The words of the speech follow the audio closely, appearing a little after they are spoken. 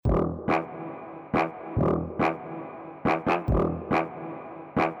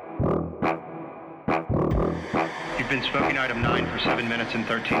been smoking item 9 for 7 minutes and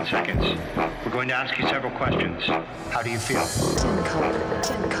 13 seconds. We're going to ask you several questions. How do you feel?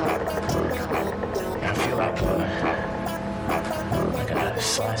 Tin cup. I feel like a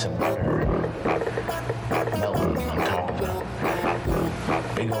slice of butter melting on top of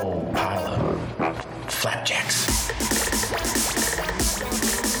a big old pile of flapjacks.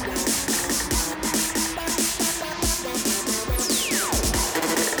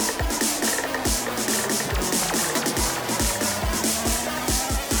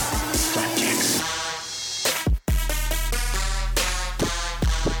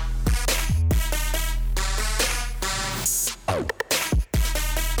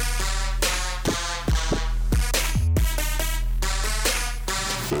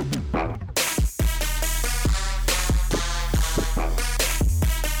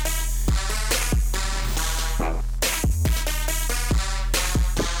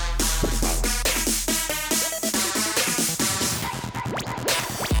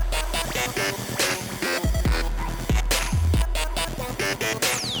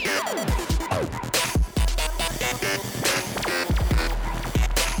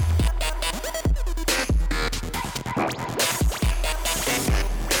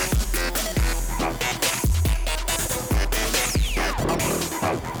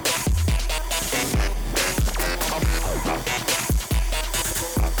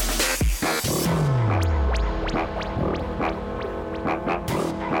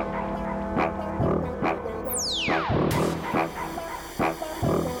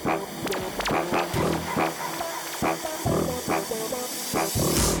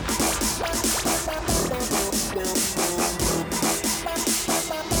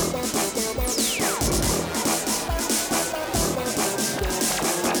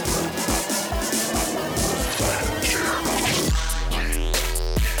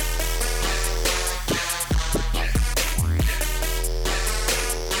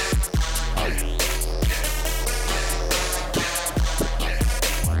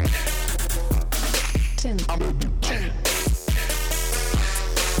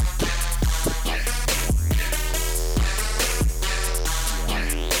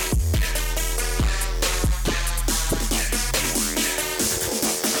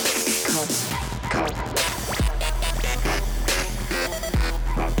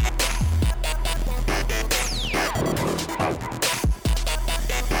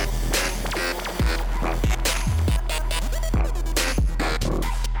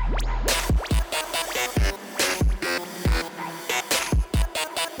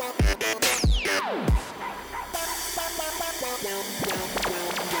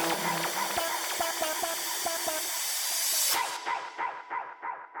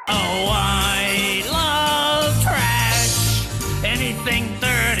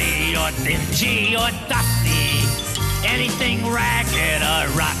 dingy or dusty, anything ragged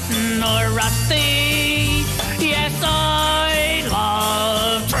or rotten or rusty. Yes, I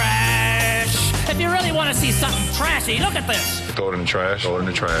love trash. If you really want to see something trashy, look at this. Throw it in the trash. Throw it in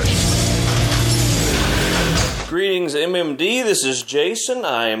the trash. Greetings, MMD. This is Jason.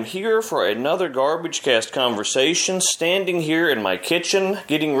 I am here for another Garbagecast conversation, standing here in my kitchen,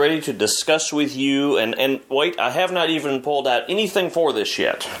 getting ready to discuss with you. And wait, I have not even pulled out anything for this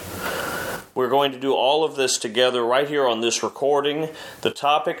yet. We're going to do all of this together right here on this recording. The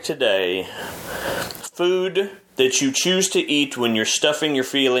topic today, food that you choose to eat when you're stuffing your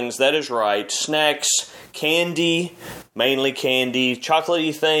feelings. That is right. Snacks, candy, mainly candy,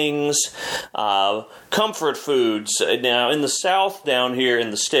 chocolatey things, comfort foods. Now, in the South, down here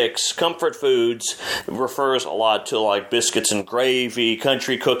in the sticks, comfort foods refers a lot to like biscuits and gravy,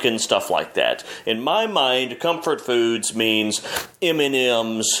 country cooking, stuff like that. In my mind, comfort foods means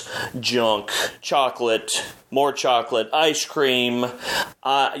M&M's, junk, chocolate, more chocolate, ice cream.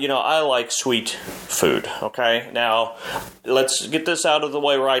 I like sweet food, okay? Now, let's get this out of the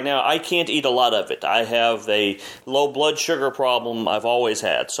way right now. I can't eat a lot of it. I have a low blood sugar problem I've always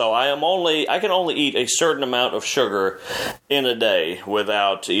had. So I can only eat a certain amount of sugar in a day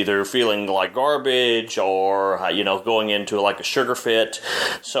without either feeling like garbage or, going into like a sugar fit.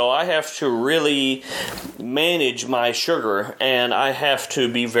 So I have to really manage my sugar, and I have to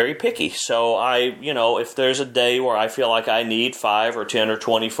be very picky. So if there's a day where I feel like I need 5 or 10 or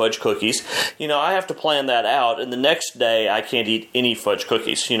 20 fudge cookies, I have to plan that out, and the next day I can't eat any fudge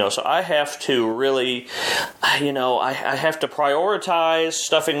cookies, so I have to really, I have to prioritize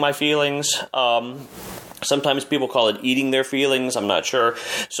stuffing my feelings, Sometimes people call it eating their feelings. I'm not sure.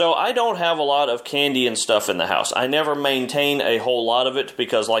 So I don't have a lot of candy and stuff in the house. I never maintain a whole lot of it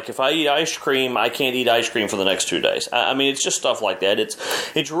because, like, if I eat ice cream, I can't eat ice cream for the next 2 days. I mean, it's just stuff like that.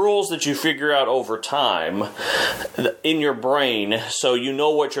 It's rules that you figure out over time in your brain, so you know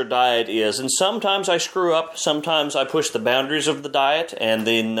what your diet is. And sometimes I screw up. Sometimes I push the boundaries of the diet, and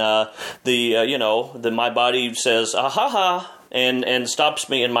then then my body says, "Ah ha ha." And stops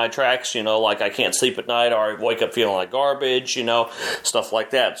me in my tracks, like I can't sleep at night or I wake up feeling like garbage, stuff like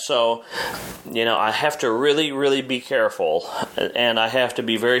that. So, I have to really, really be careful, and I have to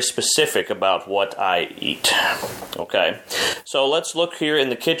be very specific about what I eat. Okay, so let's look here in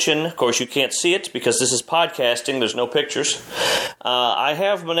the kitchen. Of course, you can't see it because this is podcasting. There's no pictures. I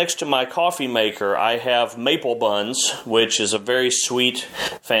have next to my coffee maker, I have maple buns, which is a very sweet,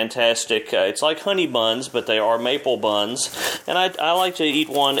 fantastic, it's like honey buns, but they are maple buns. And I like to eat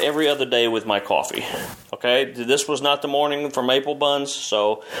one every other day with my coffee. Okay, this was not the morning for maple buns,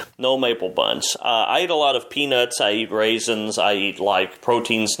 so no maple buns. I eat a lot of peanuts, I eat raisins, I eat like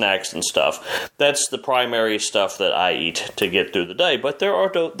protein snacks and stuff. That's the primary stuff that I eat to get through the day. But there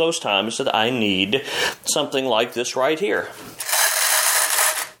are those times that I need something like this right here.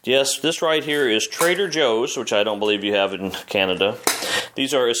 Yes, this right here is Trader Joe's, which I don't believe you have in Canada.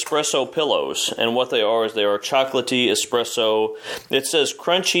 These are espresso pillows, and what they are is they are chocolatey espresso. It says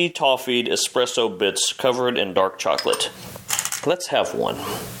crunchy, toffeed espresso bits covered in dark chocolate. Let's have one.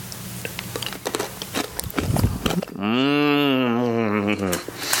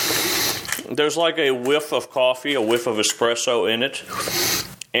 There's like a whiff of coffee, a whiff of espresso in it,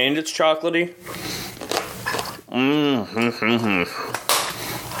 and it's chocolatey.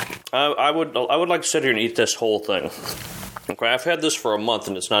 I would like to sit here and eat this whole thing. Okay, I've had this for a month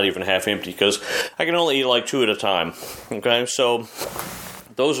and it's not even half empty because I can only eat like 2 at a time. Okay, so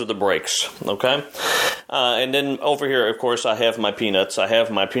those are the breaks. Okay, and then over here, of course, I have my peanuts, I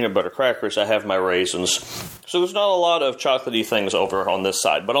have my peanut butter crackers, I have my raisins. So there's not a lot of chocolatey things over on this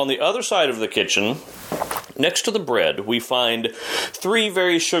side. But on the other side of the kitchen, next to the bread, we find 3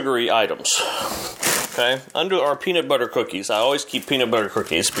 very sugary items. Okay, under our peanut butter cookies. I always keep peanut butter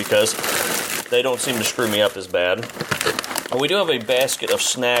cookies because they don't seem to screw me up as bad. We do have a basket of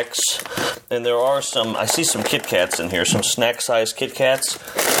snacks, and there are I see some Kit Kats in here, some snack-sized Kit Kats.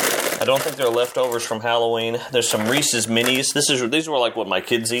 I don't think they're leftovers from Halloween. There's some Reese's Minis. These were like what my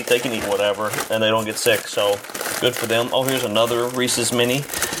kids eat. They can eat whatever, and they don't get sick, so good for them. Oh, here's another Reese's Mini,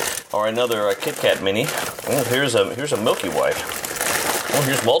 or another Kit Kat Mini. Oh, here's a Milky Way. Oh,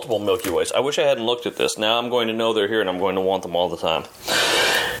 here's multiple Milky Ways. I wish I hadn't looked at this. Now I'm going to know they're here, and I'm going to want them all the time.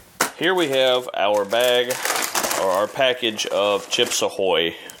 Here we have our bag, or our package of Chips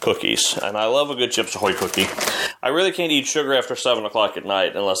Ahoy cookies. And I love a good Chips Ahoy cookie. I really can't eat sugar after 7 o'clock at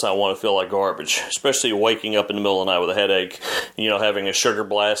night unless I want to feel like garbage. Especially waking up in the middle of the night with a headache, having a sugar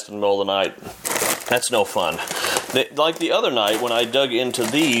blast in the middle of the night. That's no fun. Like the other night when I dug into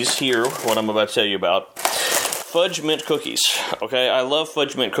these here, what I'm about to tell you about, Fudge Mint Cookies. Okay, I love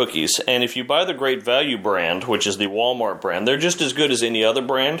Fudge Mint Cookies, and if you buy the Great Value brand, which is the Walmart brand, they're just as good as any other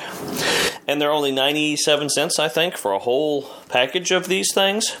brand, and they're only 97 cents, I think, for a whole package of these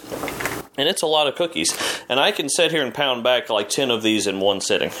things, and it's a lot of cookies, and I can sit here and pound back like 10 of these in one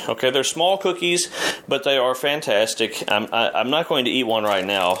sitting. Okay, they're small cookies, but they are fantastic. I'm not going to eat one right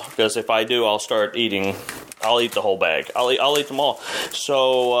now, because if I do, I'll eat the whole bag. I'll eat them all.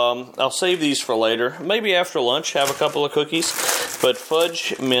 So I'll save these for later. Maybe after lunch, have a couple of cookies. But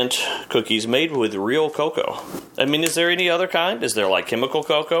Fudge Mint cookies made with real cocoa. I mean, is there any other kind? Is there like chemical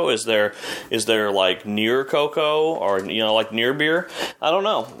cocoa? Is there like near cocoa or like near beer? I don't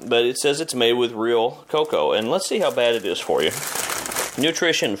know. But it says it's made with real cocoa. And let's see how bad it is for you.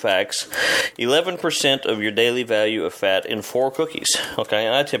 Nutrition facts: 11% of your daily value of fat in 4 cookies. Okay,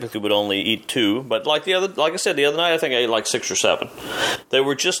 and I typically would only eat 2, but like I said the other night, I think I ate like 6 or 7. They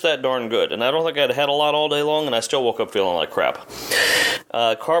were just that darn good, and I don't think I'd had a lot all day long, and I still woke up feeling like crap.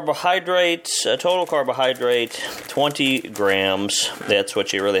 Carbohydrates, total carbohydrate, 20 grams. That's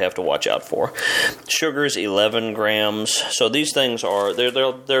what you really have to watch out for. Sugars, 11 grams. So these things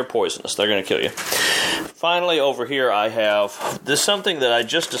they're poisonous. They're going to kill you. Finally, over here I have something that I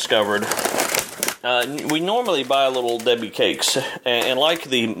just discovered. We normally buy little Debbie cakes, and like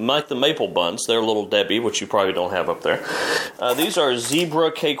the maple buns, they're little Debbie, which you probably don't have up there. These are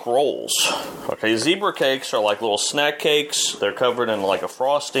zebra cake rolls. Okay, zebra cakes are like little snack cakes. They're covered in like a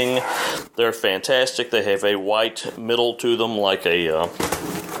frosting. They're fantastic. They have a white middle to them, like a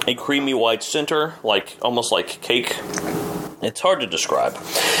creamy white center, like almost like cake. It's hard to describe.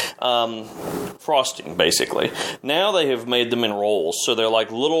 Frosting, basically. Now they have made them in rolls, so they're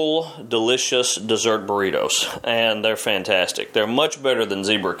like little, delicious dessert burritos, and they're fantastic. They're much better than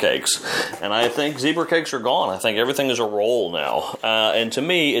zebra cakes, and I think zebra cakes are gone. I think everything is a roll now, and to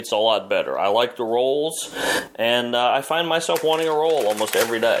me, it's a lot better. I like the rolls, and I find myself wanting a roll almost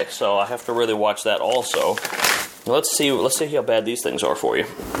every day, so I have to really watch that also. Let's see how bad these things are for you.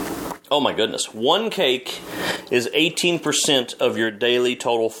 Oh my goodness. One cake is 18% of your daily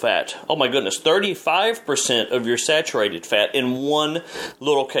total fat. Oh my goodness. 35% of your saturated fat in one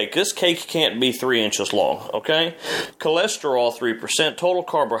little cake. This cake can't be 3 inches long, okay? Cholesterol, 3%. Total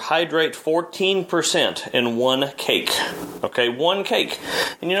carbohydrate, 14% in one cake. Okay, one cake.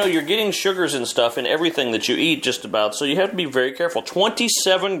 And you know, you're getting sugars and stuff in everything that you eat just about, so you have to be very careful.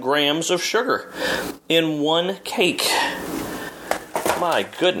 27 grams of sugar in one cake. My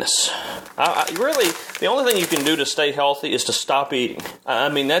goodness. Really, the only thing you can do to stay healthy is to stop eating. I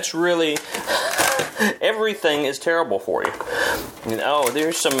mean, that's really... everything is terrible for you.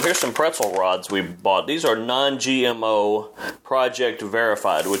 Here's some pretzel rods we bought. These are non-GMO Project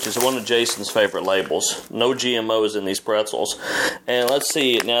Verified, which is one of Jason's favorite labels. No GMOs in these pretzels. And let's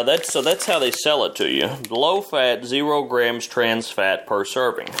see, now that's how they sell it to you. Low fat, 0 grams trans fat per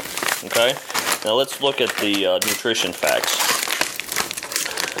serving. Okay? Now let's look at the nutrition facts.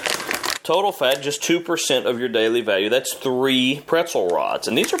 Total fat, just 2% of your daily value. That's 3 pretzel rods.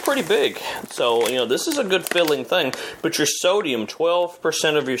 And these are pretty big. So, this is a good filling thing. But your sodium,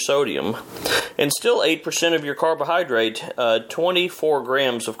 12% of your sodium. And still 8% of your carbohydrate. 24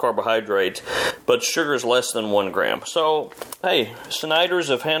 grams of carbohydrate. But sugar's less than 1 gram. So, hey,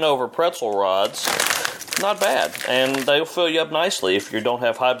 Snyder's of Hanover pretzel rods, not bad. And they'll fill you up nicely if you don't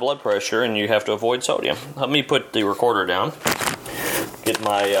have high blood pressure and you have to avoid sodium. Let me put the recorder down. Get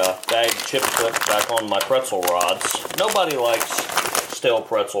my bagged chip clip back on my pretzel rods. Nobody likes stale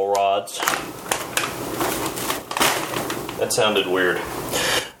pretzel rods. That sounded weird.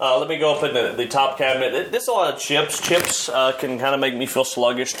 Let me go up in the top cabinet. There's a lot of chips. Chips can kind of make me feel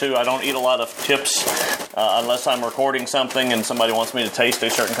sluggish, too. I don't eat a lot of chips unless I'm recording something and somebody wants me to taste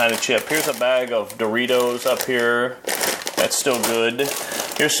a certain kind of chip. Here's a bag of Doritos up here. That's still good.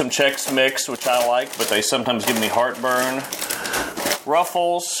 Here's some Chex Mix, which I like, but they sometimes give me heartburn.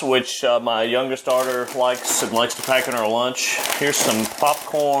 Ruffles, which my youngest daughter likes and likes to pack in her lunch. Here's some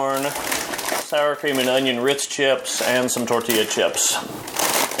popcorn, sour cream and onion Ritz chips, and some tortilla chips.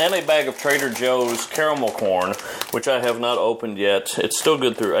 And a bag of Trader Joe's caramel corn, which I have not opened yet. It's still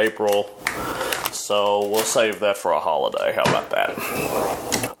good through April, so we'll save that for a holiday. How about that?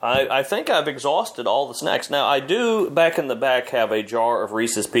 I think I've exhausted all the snacks. Now, I do, back in the back, have a jar of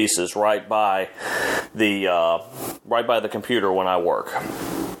Reese's Pieces right by the computer when I work.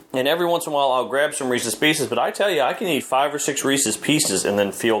 And every once in a while, I'll grab some Reese's Pieces, but I tell you, I can eat 5 or 6 Reese's Pieces and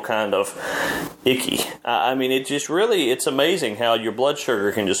then feel kind of icky. I mean, it's amazing how your blood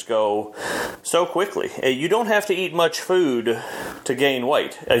sugar can just go so quickly. You don't have to eat much food to gain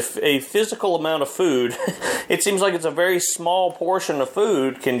weight. A physical amount of food, it seems like it's a very small portion of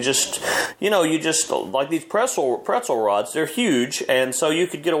food can just, like these pretzel rods, they're huge, and so you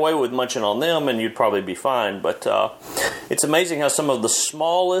could get away with munching on them and you'd probably be fine, but it's amazing how some of the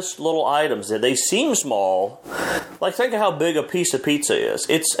smallest little items, they seem small. Like, think of how big a piece of pizza is.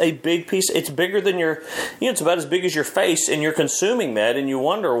 It's a big piece. It's bigger than it's about as big as your face, and you're consuming that, and you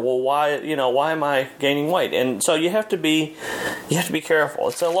wonder, well, why am I gaining weight? And so you have to be careful.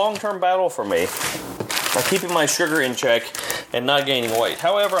 It's a long-term battle for me. I'm keeping my sugar in check and not gaining weight.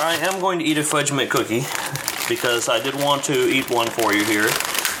 However, I am going to eat a fudge mint cookie because I did want to eat one for you here.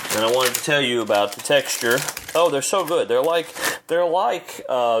 And I wanted to tell you about the texture. Oh, they're so good. They're like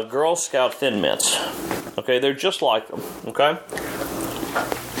Girl Scout Thin Mints. Okay, they're just like them. Okay.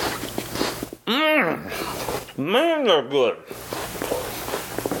 Man, they're good.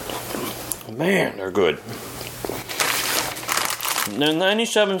 Man, they're good. They're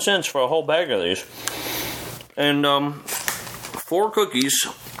 97 cents for a whole bag of these. And 4 cookies,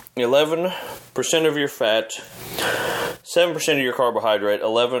 11% of your fat, 7% of your carbohydrate,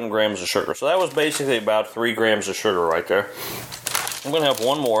 11 grams of sugar. So that was basically about 3 grams of sugar right there. I'm going to have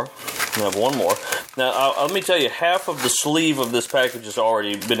one more. Now, let me tell you, half of the sleeve of this package has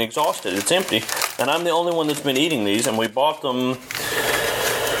already been exhausted. It's empty. And I'm the only one that's been eating these. And we bought them,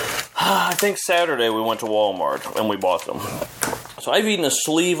 I think Saturday we went to Walmart and we bought them. So I've eaten a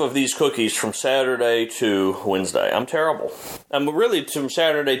sleeve of these cookies from Saturday to Wednesday. I'm terrible. I'm really from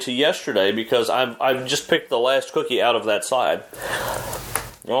Saturday to yesterday because I've just picked the last cookie out of that side.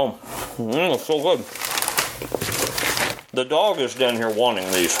 Oh, it's so good. The dog is down here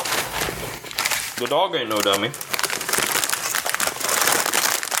wanting these. The dog ain't no dummy.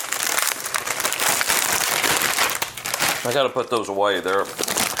 I gotta put those away. They're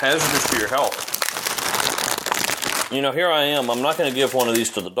hazardous to your health. You know, here I am. I'm not going to give one of these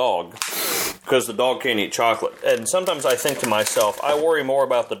to the dog because the dog can't eat chocolate. And sometimes I think to myself, I worry more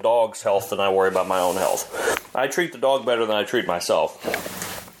about the dog's health than I worry about my own health. I treat the dog better than I treat myself.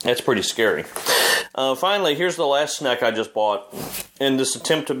 That's pretty scary. Finally, here's the last snack I just bought in this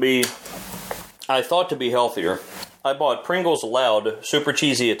attempt to be, I thought to be healthier. I bought Pringles Loud Super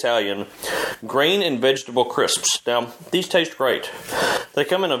Cheesy Italian Grain and Vegetable Crisps. Now, these taste great. They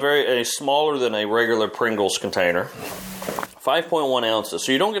come in a smaller than a regular Pringles container. 5.1 ounces.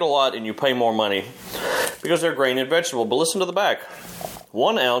 So you don't get a lot and you pay more money because they're grain and vegetable. But listen to the back.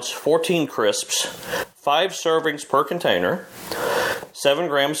 1 ounce, 14 crisps, 5 servings per container, 7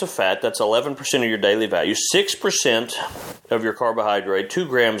 grams of fat, that's 11% of your daily value, 6% of your carbohydrate, 2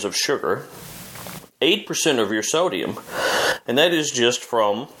 grams of sugar, 8% of your sodium, and that is just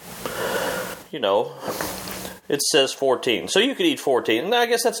from, it says 14. So you could eat 14, and I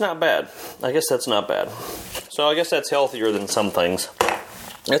guess that's not bad. So I guess that's healthier than some things.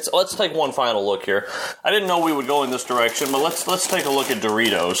 Let's take one final look here. I didn't know we would go in this direction, but let's take a look at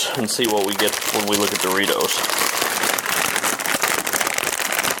Doritos and see what we get when we look at Doritos.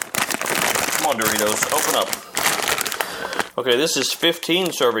 Come on, Doritos, open up. Okay, this is 15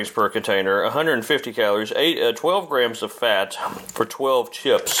 servings per container, 150 calories, 12 grams of fat for 12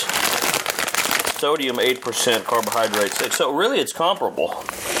 chips. Sodium 8%, carbohydrates 6. So really it's comparable.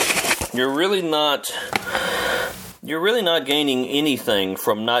 You're really not gaining anything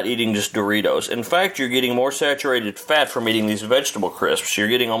from not eating just Doritos. In fact, you're getting more saturated fat from eating these vegetable crisps. You're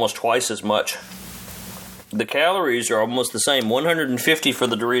getting almost twice as much. The calories are almost the same, 150 for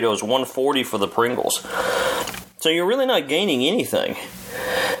the Doritos, 140 for the Pringles. So you're really not gaining anything.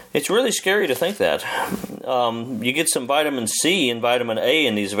 It's really scary to think that. You get some vitamin C and vitamin A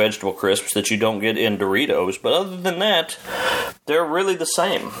in these vegetable crisps that you don't get in Doritos. But other than that, they're really the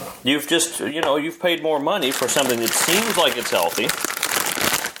same. You've just, you've paid more money for something that seems like it's healthy,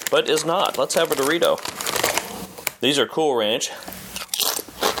 but is not. Let's have a Dorito. These are Cool Ranch.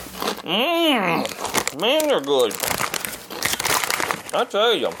 Man, they're good. I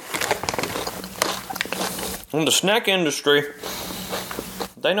tell you. In the snack industry,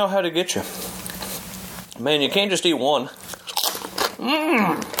 they know how to get you. Man, you can't just eat one.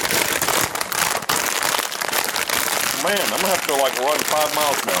 Man, I'm going to have to run 5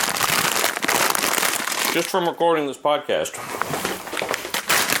 miles now. Just from recording this podcast.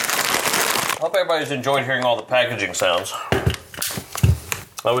 I hope everybody's enjoyed hearing all the packaging sounds.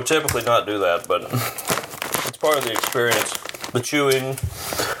 I would typically not do that, but it's part of the experience. The chewing,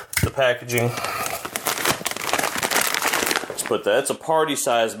 the packaging. But that's a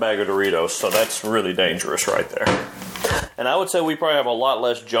party-sized bag of Doritos, so that's really dangerous right there. And I would say we probably have a lot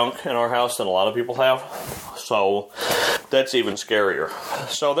less junk in our house than a lot of people have, so that's even scarier.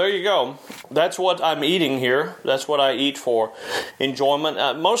 So there you go. That's what I'm eating here. That's what I eat for enjoyment.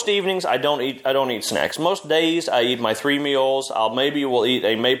 Most evenings I don't eat snacks. Most days I eat my 3 meals. Maybe will eat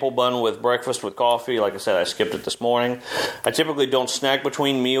a maple bun with breakfast with coffee. Like I said, I skipped it this morning. I typically don't snack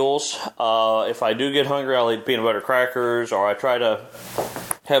between meals. If I do get hungry, I'll eat peanut butter crackers, or I try to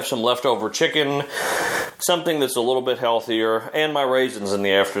have some leftover chicken, something that's a little bit healthier, and my raisins in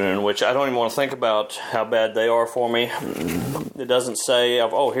the afternoon, which I don't even want to think about how bad they are for me. It doesn't say,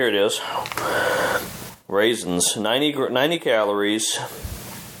 oh, here it is. Raisins, 90 calories,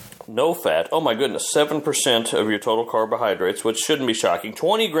 no fat. Oh my goodness, 7% of your total carbohydrates, which shouldn't be shocking.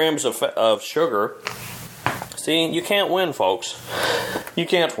 20 grams of sugar. See, you can't win, folks. You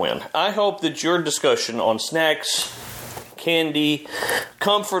can't win. I hope that your discussion on snacks, candy,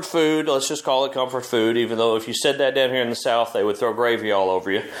 comfort food, let's just call it comfort food, even though if you said that down here in the South, they would throw gravy all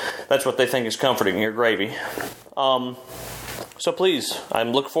over you. That's what they think is comforting, your gravy. So please,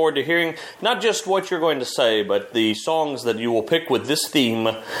 I'm looking forward to hearing not just what you're going to say, but the songs that you will pick with this theme.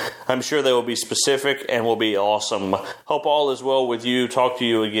 I'm sure they will be specific and will be awesome. Hope all is well with you. Talk to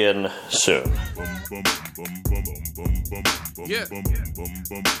you again soon. Yeah.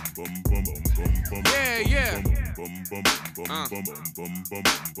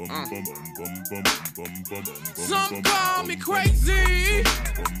 Some call me crazy.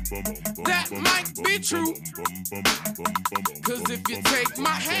 That might be true. Cause if you take my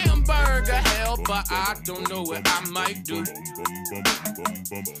hamburger, hell, but I don't know what I might do.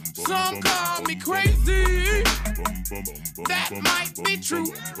 Some call me crazy. That might be true.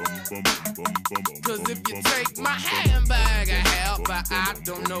 Cause if you take my hamburger, hell, but I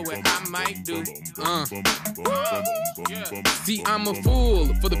don't know what I might do. See, I'm a fool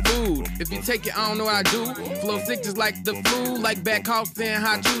for the food. If you take it, I don't know what I do. Flow sick just like the flu, like bad coughs and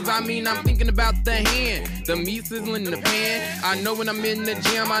hot juice. meals, I mean I'm thinking about the hand. The meat sizzling in the pan. I know when I'm in the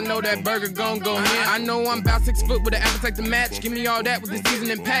gym, I know that burger gon' go in. I know I'm about 6 foot with an appetite to match. Give me all that with the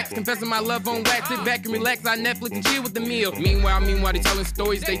seasoning packs. Confessing my love on wax, sit back and relax. I Netflix and chill with the meal. Meanwhile, they telling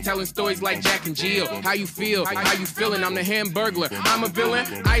stories. They telling stories like Jack and Jill. How you feel? How you feeling? I'm the Hamburglar. I'm a villain.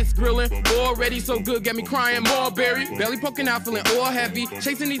 Ice grilling. Already so good, get me crying. Mulberry. Belly poking out, feeling all heavy.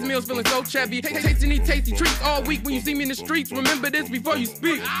 Chasing these meals, feeling so chevy. Tasting these tasty treats all week. When you see me in the streets, remember this before you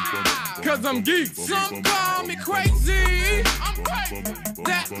speak. Cause I'm geek. Some call me crazy. I'm crazy.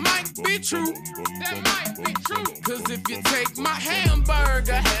 That might be true. That might be true. Cause if you take my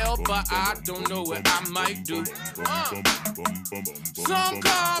hamburger helper, I don't know what I might do. Some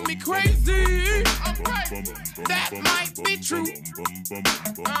call me crazy. I'm crazy. That might be true.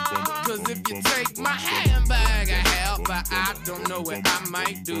 Cause if you take my hamburger helper, I don't know what I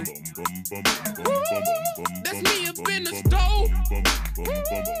might do. That's me up in the stove.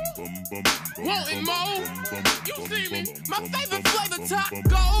 Wanting more. You see me? My favorite flavor,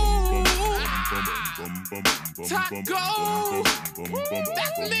 taco. Taco.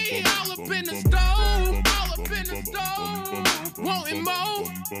 That's me all up in the stove. All up in the stove. Wanting more.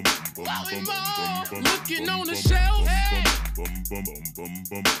 Wanting more. Looking on the shelf.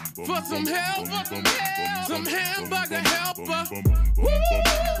 For some help. Some hamburger helper. Woo!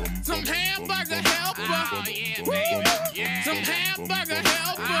 Some hamburger helper. Oh, yeah, baby. Yeah. Some hamburger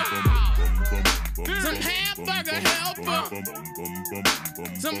helper. Some hamburger helper.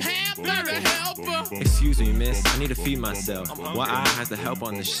 Some hamburger helper. Excuse me, miss, I need to feed myself. Why I has the help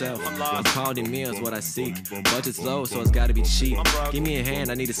on the shelf? A quality meal is what I seek. Budget's low, so it's gotta be cheap. Give me a hand,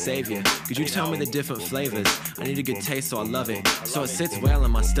 I need a savior. Could you tell me the different flavors? I need a good taste, so I love it. So it sits well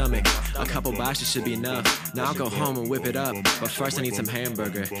in my stomach. A couple bites should be enough. Now I'll go home and whip it up. But first I need some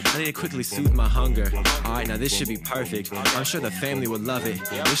hamburger. I need to quickly soothe my hunger. Alright, now this should be perfect. I'm sure the family would love it.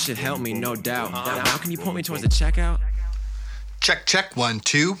 This should help me, no doubt. Now can you point me towards the checkout? Check, check, 1,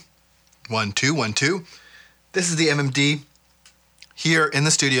 2. 1, 2, 1, 2. This is the MMD here in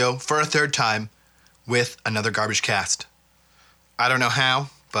the studio for a third time with another garbage cast. I don't know how,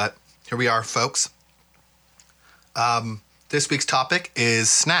 but here we are, folks. This week's topic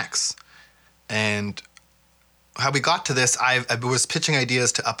is snacks. And how we got to this, I was pitching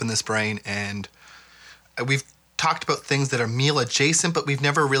ideas to Up in This Brain, and we've talked about things that are meal adjacent, but we've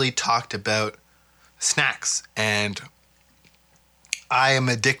never really talked about snacks. And I am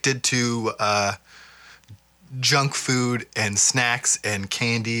addicted to junk food and snacks and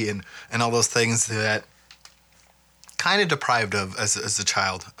candy and all those things that kind of deprived of as a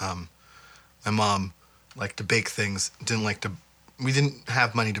child. My mom liked to bake things, we didn't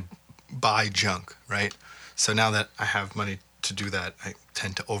have money to buy junk, right? So now that I have money to do that, I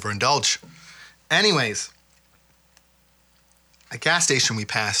tend to overindulge. Anyways, a gas station we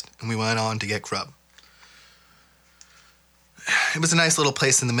passed and we went on to get grub. It was a nice little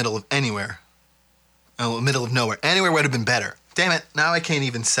place in the middle of anywhere. Oh, middle of nowhere. Anywhere would have been better. Damn it, now I can't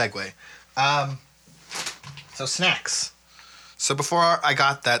even segue. So snacks. So before I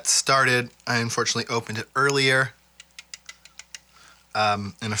got that started, I unfortunately opened it earlier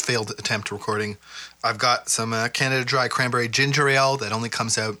in a failed attempt recording. I've got some Canada Dry Cranberry Ginger Ale that only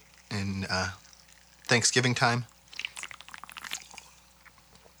comes out in Thanksgiving time.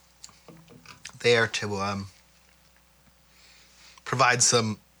 There to provide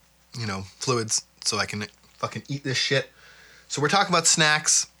some, fluids so I can fucking eat this shit. So we're talking about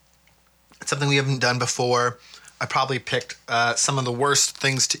snacks. It's something we haven't done before. I probably picked some of the worst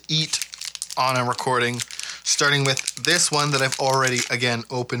things to eat on a recording, starting with this one that I've already, again,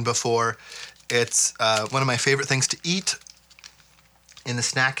 opened before. It's one of my favorite things to eat in the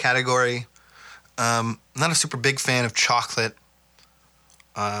snack category. I'm not a super big fan of chocolate.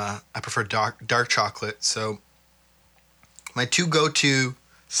 I prefer dark chocolate. So my two go-to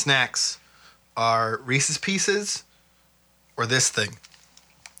snacks are Reese's Pieces or this thing.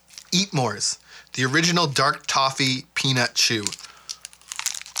 Eat More's, the original dark toffee peanut chew.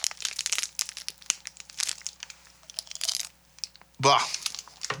 Bah.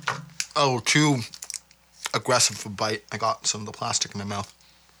 Oh, too aggressive for a bite. I got some of the plastic in my mouth.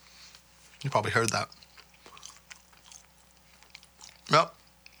 You probably heard that. Yep.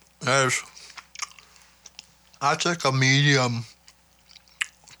 That's like a medium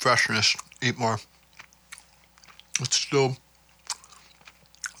freshness. Eat More. It's still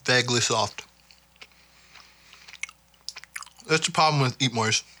vaguely soft. That's the problem with Eat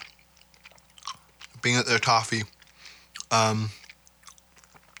More's. Being that they're toffee. Oh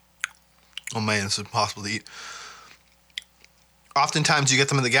man, it's impossible to eat. Oftentimes you get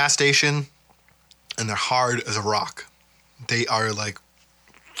them at the gas station and they're hard as a rock. They are like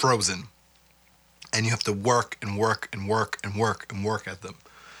frozen. And you have to work and work and work and work and work at them.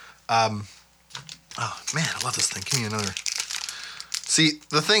 Oh, man, I love this thing. Give me another. See,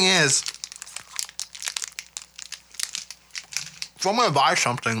 the thing is, if I'm going to buy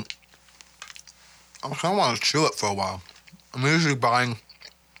something, I kind of want to chew it for a while. I'm usually buying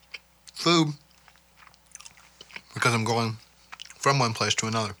food because I'm going from one place to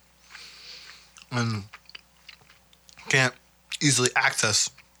another and can't easily access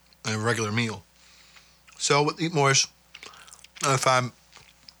a regular meal. So with Eat More's,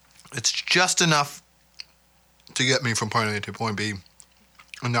 it's just enough to get me from point A to point B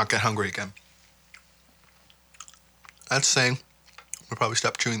and not get hungry again. That's saying I'll probably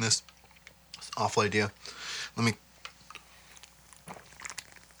stop chewing this. It's an awful idea. Let me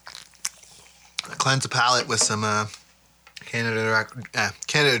cleanse the palate with some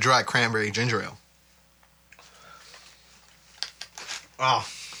Canada Dry Cranberry Ginger Ale. Oh,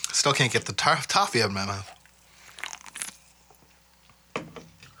 still can't get the toffee out of my mouth.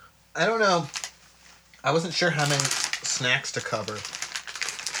 I don't know. I wasn't sure how many snacks to cover.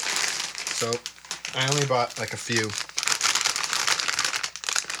 So I only bought like a few.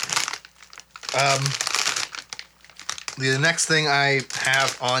 The next thing I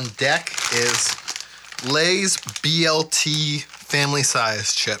have on deck is Lay's BLT family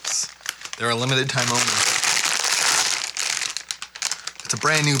size chips. They're a limited time only. It's a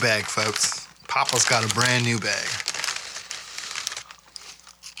brand new bag, folks. Papa's got a brand new bag.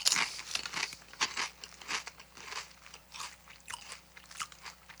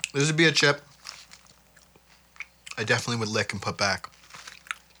 This would be a chip I definitely would lick and put back.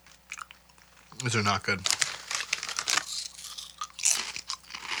 These are not good.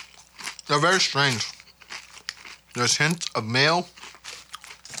 They're very strange. There's hints of mayo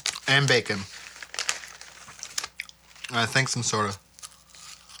and bacon. And I think some sort of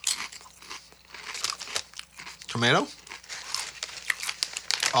tomato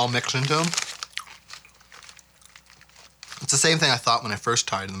all mixed into them. It's the same thing I thought when I first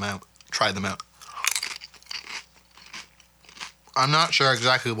tried them out. I'm not sure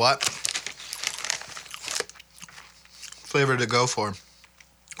exactly what flavor to go for,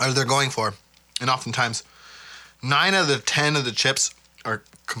 or they're going for. And oftentimes, 9 out of the 10 of the chips are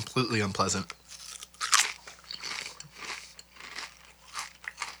completely unpleasant.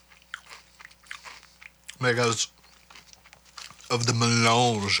 Because of the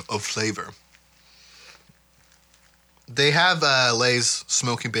melange of flavor. They have Lay's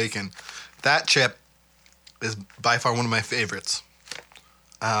Smoky Bacon. That chip is by far one of my favorites.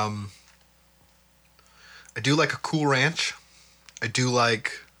 I do like a Cool Ranch. I do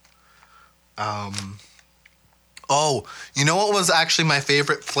like... Oh, you know what was actually my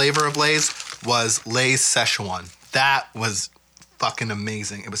favorite flavor of Lay's? Was Lay's Szechuan. That was fucking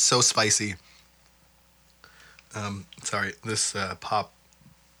amazing. It was so spicy. Sorry, this pop...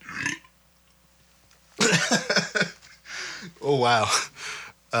 Oh, wow.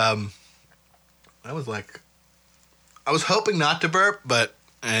 I was like... I was hoping not to burp, but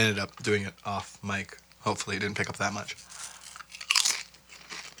I ended up doing it off mic. Hopefully it didn't pick up that much.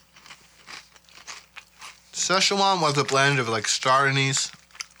 Szechuan was a blend of like star anise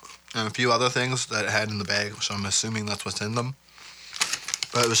and a few other things that it had in the bag, so I'm assuming that's what's in them.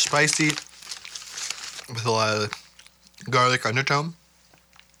 But it was spicy with a lot of garlic undertone.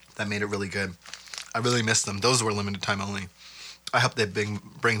 That made it really good. I really missed them. Those were limited time only. I hope they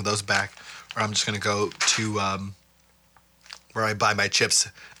bring those back, or I'm just gonna go to where I buy my chips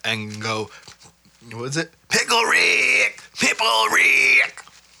and go, what is it? Pickle Rick! Pickle Rick!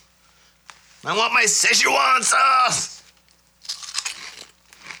 I want my Szechuan sauce!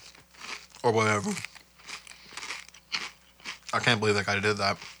 Or whatever. I can't believe that guy did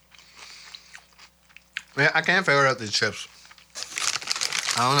that. Yeah, I can't figure out these chips.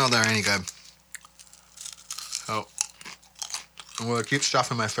 I don't know if they're any good. So, I'm gonna keep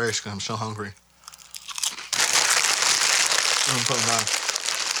stuffing my face because I'm so hungry. I'm gonna put them down.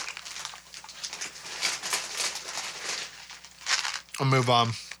 I'll move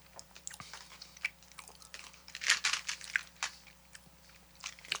on.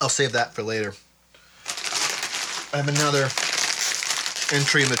 I'll save that for later. I have another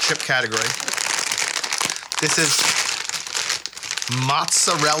entry in the chip category. This is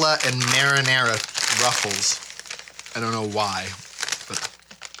mozzarella and marinara ruffles. I don't know why, but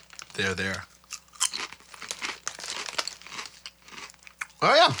they're there.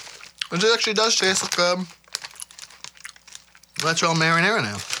 Oh yeah, it actually does taste like natural marinara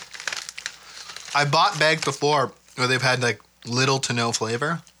now. I bought bags before where they've had like little to no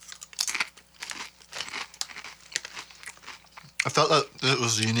flavor. felt that it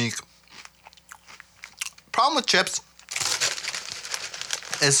was unique. Problem with chips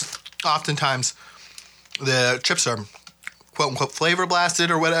is oftentimes the chips are quote-unquote flavor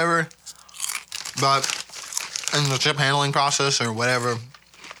blasted or whatever, but in the chip handling process or whatever,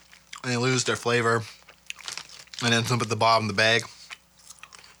 they lose their flavor and ends up at the bottom of the bag.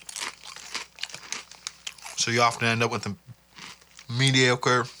 So you often end up with a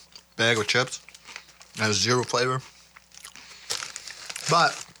mediocre bag of chips that has zero flavor.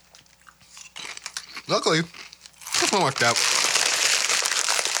 But luckily, this one worked out.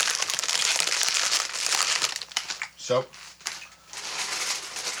 So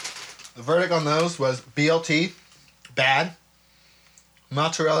the verdict on those was BLT, bad.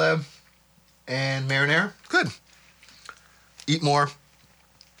 Mozzarella and marinara, good. Eat more,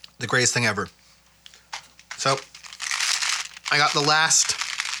 the greatest thing ever. So I got the last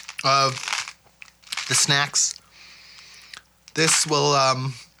of the snacks. This will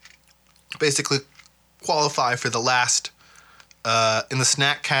basically qualify for the last in the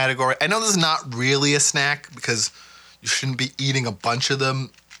snack category. I know this is not really a snack because you shouldn't be eating a bunch of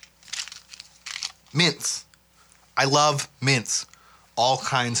them. Mints. I love mints. All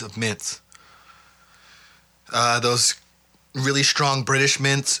kinds of mints. Those really strong British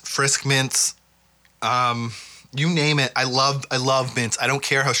mints, Frisk mints, you name it. I love mints. I don't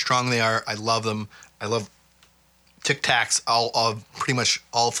care how strong they are. I love them. I love Tic Tacs, all pretty much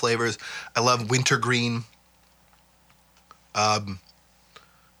all flavors. I love wintergreen. That's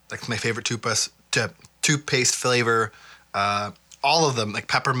my favorite toothpaste flavor. All of them, like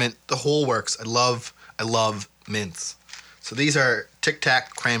peppermint, the whole works. I love mints. So these are Tic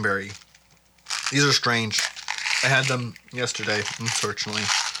Tac cranberry. These are strange. I had them yesterday, unfortunately,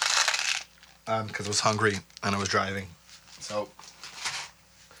 because I was hungry and I was driving. So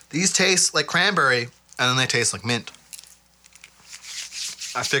these taste like cranberry, and then they taste like mint.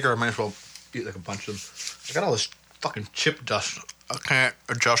 I figure I might as well eat like a bunch of them. I got all this fucking chip dust. I can't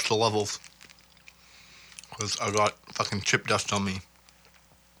adjust the levels because I got fucking chip dust on me.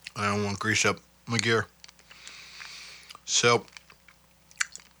 I don't want to grease up my gear. So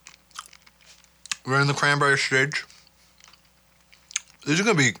we're in the cranberry stage. This is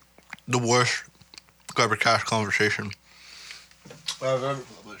gonna be the worst Garbagecast conversation.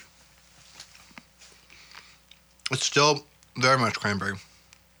 It's still very much cranberry.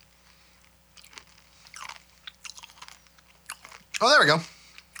 Oh, there we go.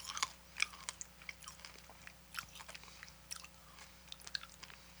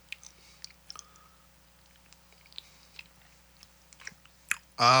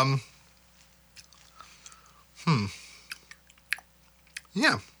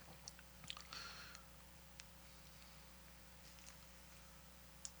 Yeah.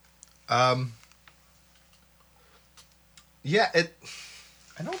 Yeah,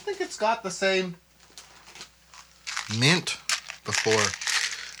 I don't think it's got the same mint before.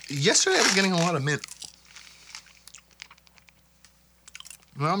 Yesterday I was getting a lot of mint.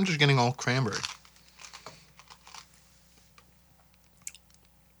 Now I'm just getting all cranberry.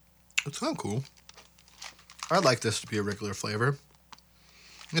 It's kind of cool. I'd like this to be a regular flavor.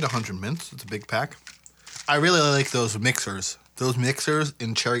 I get 100 mints. It's a big pack. I really like those mixers. Those mixers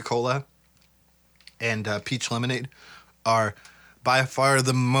in cherry cola and peach lemonade are by far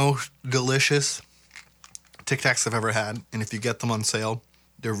the most delicious Tic Tacs I've ever had. And if you get them on sale,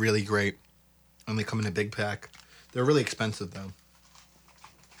 they're really great. And they come in a big pack. They're really expensive, though.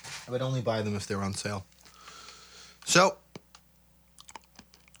 I would only buy them if they were on sale. So,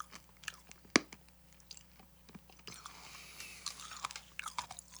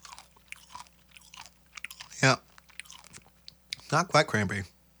 yeah. Not quite cranberry.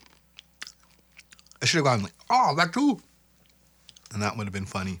 I should have gone like, oh, that too. And that would have been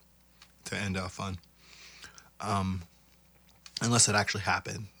funny to end off on. Unless it actually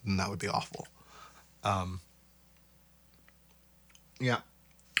happened, then that would be awful. Yeah.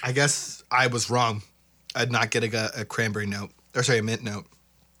 I guess I was wrong. I'd not get a cranberry note. Or sorry, a mint note.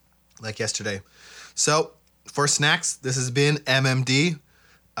 Like yesterday. So, for snacks, this has been MMD.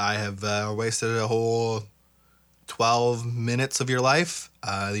 I have wasted a whole 12 minutes of your life.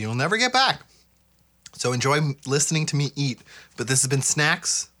 You'll never get back. So enjoy listening to me eat. But this has been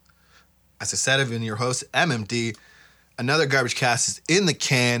Snacks. As I said, I've been your host, MMD. Another Garbagecast is in the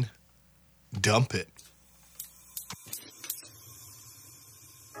can. Dump it.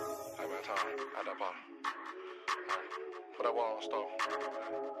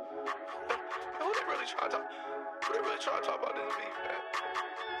 They really try to talk about this beef, man.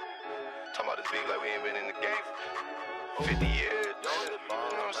 Talking about this beef like we ain't been in the game for 50 years. You know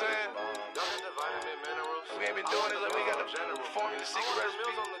what I'm saying? We ain't been been doing it, like we got the formula, secret recipe.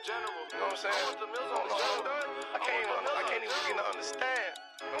 You know what I'm saying? I can't even begin to understand.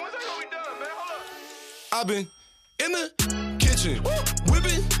 And when's that gonna be done, man? Hold up. I've been in the kitchen,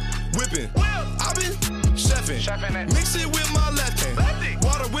 whipping. I've been chefing, mix it with my left hand.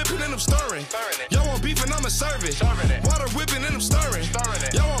 Water whipping and I'm stirring. Y'all want beef and I'ma serve it. Water whipping and I'm stirring.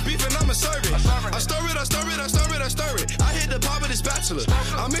 Y'all want beef and I'ma serve it. I stir it. I hit the pot with the spatula.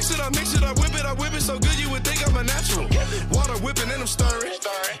 I mix it, I whip it so good you would think I'm a natural. Water whipping and I'm stirring.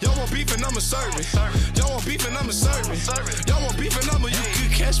 Y'all want beef and I'ma serve it. Y'all want beef and I'ma serve it. Y'all want beef and I'ma. You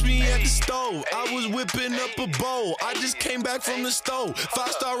could catch me at the stove. I was whipping up a bowl. I just came back from the stove.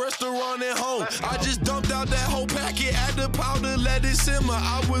 5-star restaurant at home. I just dumped out that whole packet, add the powder, let it simmer.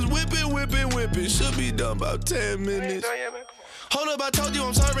 I was whipping. Should be done about 10 minutes. Hold up, I told you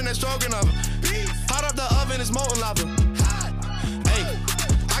I'm serving that stroganoff. Hot up the oven, it's molten lava. Hey,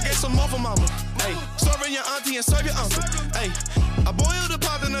 I get some more for mama. Hey, serving your auntie and serve your uncle. Hey, I boiled the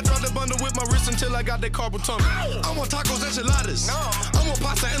pot and I dropped the bundle with my wrist until I got that carpal tunnel. I want tacos, enchiladas. I want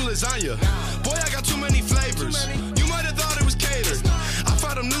pasta and lasagna. Boy, I got too many flavors. You might have thought it was catered. I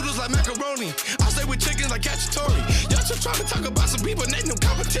fry them noodles like macaroni. I stay with chickens like cacciatore. Y'all just trying to talk about some people and ain't no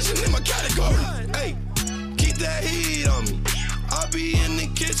competition in my category. Hey, keep that heat on me. I be in the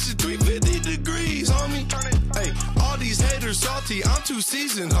kitchen 350 degrees, homie. Hey, all these haters salty, I'm too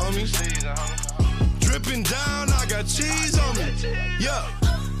seasoned, homie. Dripping down, I got cheese on me. Yeah,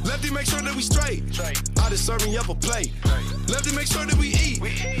 Lefty make sure that we straight. I just serving up a plate. Lefty make sure that we eat.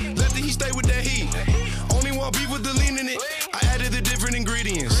 Lefty, he stay with that heat. Only want beef with the lean in it. I added the different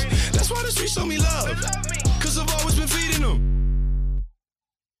ingredients. That's why the streets show me love. Cause I've always been feeding them.